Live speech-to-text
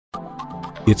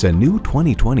It's a new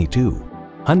 2022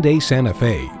 Hyundai Santa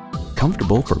Fe.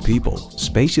 Comfortable for people,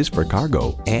 spacious for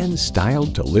cargo, and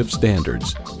styled to lift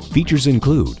standards. Features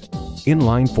include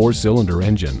inline 4-cylinder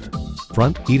engine,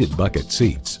 front heated bucket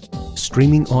seats,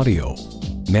 streaming audio,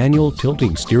 manual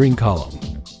tilting steering column,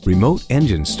 remote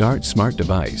engine start smart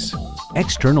device,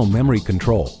 external memory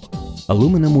control,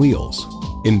 aluminum wheels,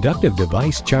 inductive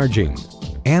device charging,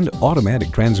 and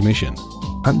automatic transmission.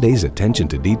 Hyundai's attention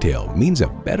to detail means a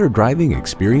better driving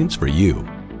experience for you.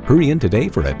 Hurry in today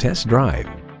for a test drive.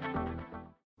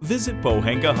 Visit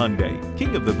Pohanka Hyundai,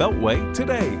 King of the Beltway,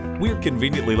 today. We're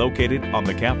conveniently located on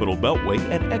the Capitol Beltway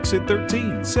at Exit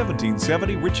 13,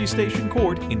 1770 Ritchie Station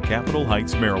Court in Capitol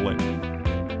Heights, Maryland.